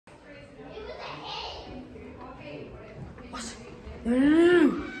No, no, no,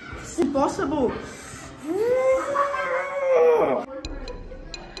 no. This is impossible.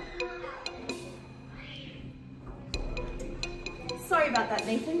 Sorry about that,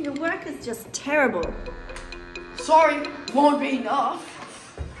 Nathan. Your work is just terrible. Sorry, won't be enough.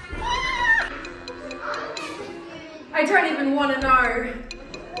 I don't even want to know.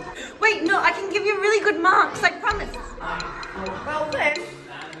 Wait, no, I can give you really good marks, I promise. Well then,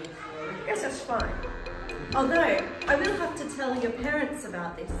 I guess that's fine. Although, I will have to tell your parents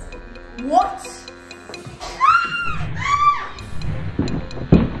about this. What?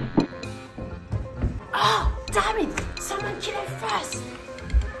 Oh, damn it! Someone kill him first!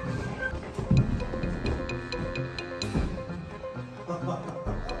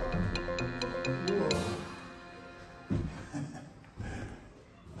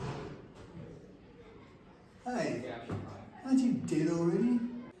 Hey, aren't you dead already?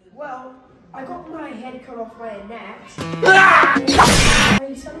 Well, I got my head cut off by a gnat.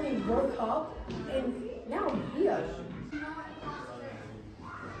 I suddenly woke up, and now I'm here.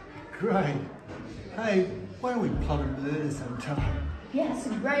 Great. Hey, why don't we plot a murder sometime? Yeah, it's a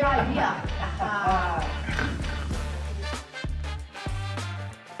great idea.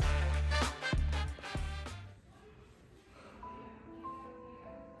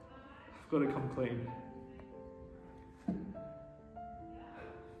 I've got to come clean.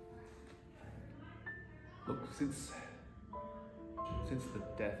 Look, since the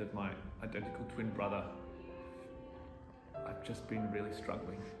death of my identical twin brother, I've just been really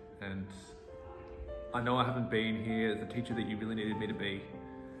struggling, and I know I haven't been here the teacher that you really needed me to be,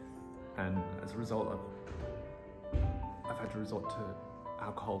 and as a result I've had to resort to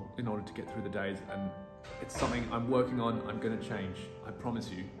alcohol in order to get through the days, and it's something I'm working on. I'm going to change. I promise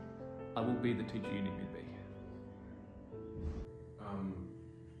you. I will be the teacher you need me to be.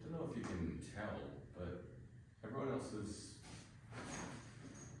 Don't know if you can tell, but everyone else is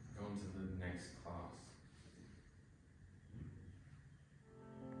going to the next class.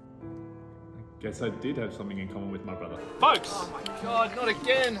 I guess I did have something in common with my brother. Folks! Oh my god, not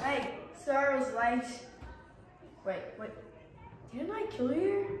again! Hey, sorry I was late. Wait. Didn't I kill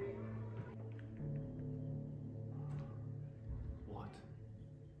you? What?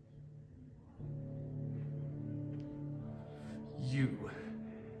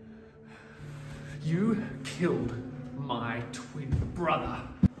 You killed my twin brother.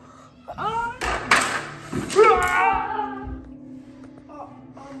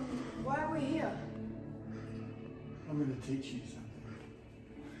 Why are we here? I'm going to teach you something.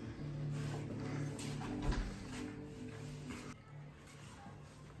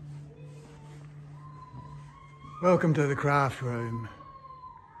 Welcome to the craft room.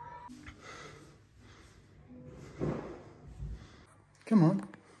 Come on,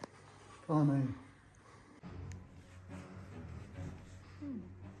 follow me.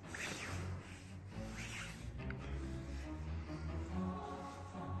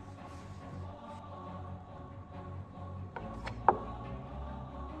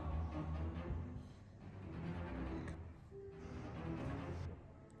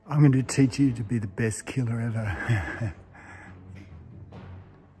 I'm going to teach you to be the best killer ever.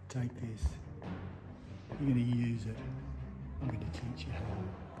 Take this. You're going to use it. I'm going to teach you how.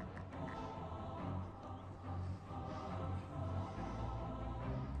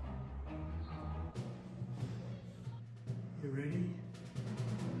 You ready?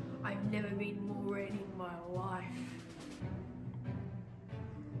 I've never been more ready in my life.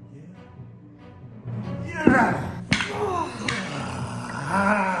 Yeah? Yeah!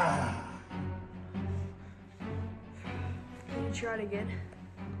 Can you try it again?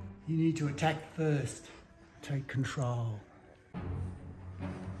 You need to attack first. Take control.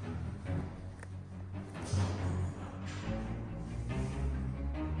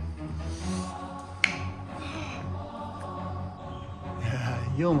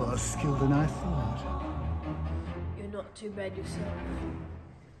 You're more skilled than I thought. You're not too bad yourself.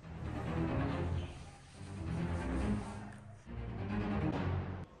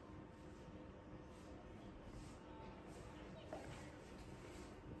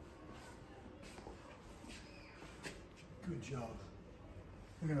 Good job.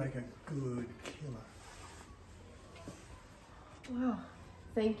 You're gonna make a good killer. Wow,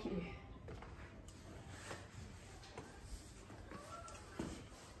 thank you.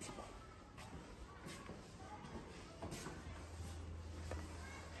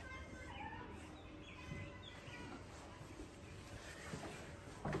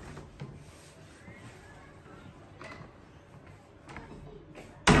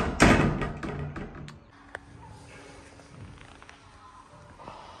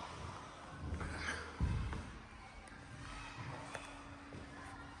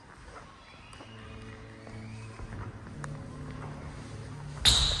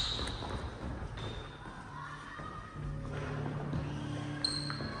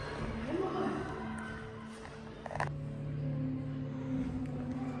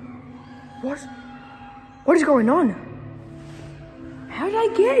 What is going on? How did I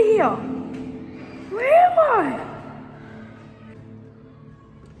get here? Where am I?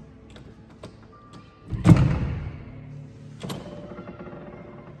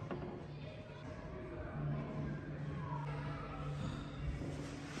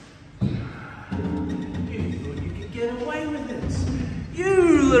 Get away with this.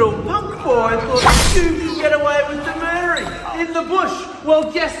 You little punk boy thought you could get away with the murdering in the bush.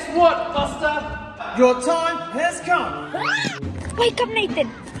 Well, guess what, Buster? Your time has come. Wake up, Nathan!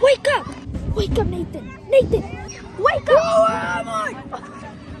 Wake up! Wake up, Nathan! Nathan! Wake up! Where am I?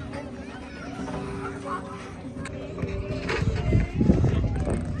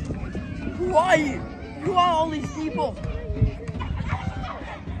 Who are you? Who are all these people?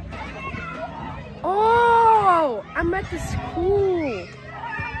 Oh, I'm at the school.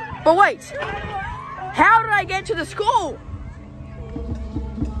 But wait, how did I get to the school?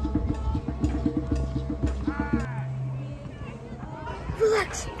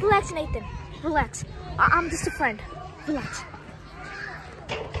 Relax, relax, Nathan. Relax. I'm just a friend. Relax.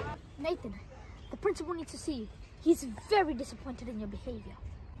 Nathan, the principal needs to see you. He's very disappointed in your behavior.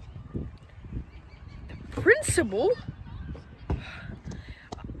 Principal?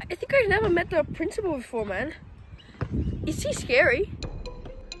 I think I've never met the principal before, man. Is he scary?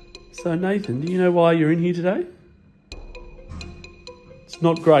 So Nathan, do you know why you're in here today? It's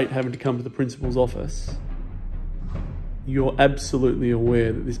not great having to come to the principal's office. You're absolutely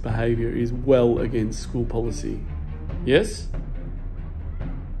aware that this behaviour is well against school policy. Yes?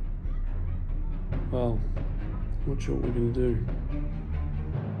 Well, I'm not sure what we're going to do.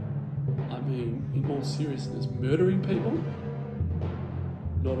 I mean, in all seriousness, murdering people?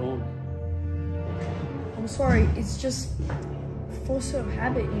 Not on. I'm sorry, it's just force of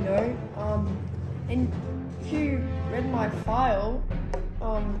habit, you know. And if you read my file,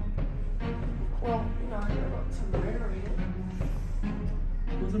 well, you know, I got some murder in it.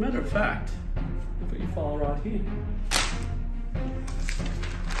 Well, as a matter of fact, I've got your file right here.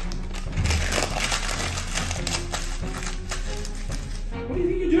 What do you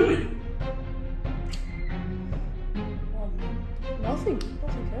think you're doing? Nothing,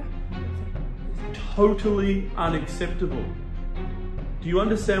 sir. Totally unacceptable. Do you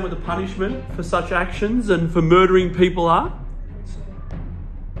understand what the punishment for such actions and for murdering people are?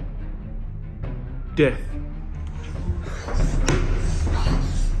 Death.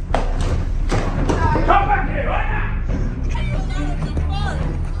 Come back here right now!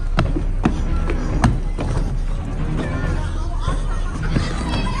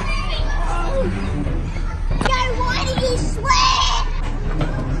 Dad, why did you slip?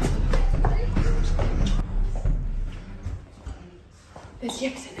 There's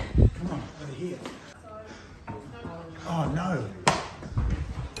Jackson. Come on, over here. Oh no.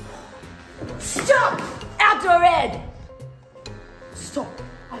 Stop! Outdoor Ed! Stop,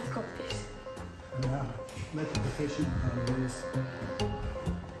 I've got this. No, let the profession handle this.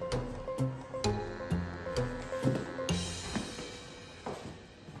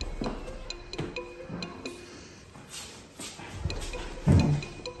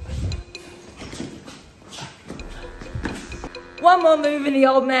 One more move and the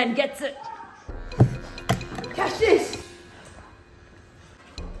old man gets it. Catch this!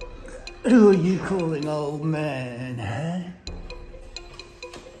 Who are you calling old man, huh?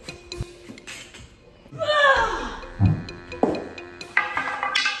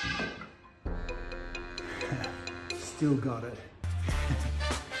 Still got it.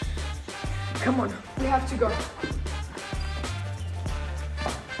 Come on, we have to go.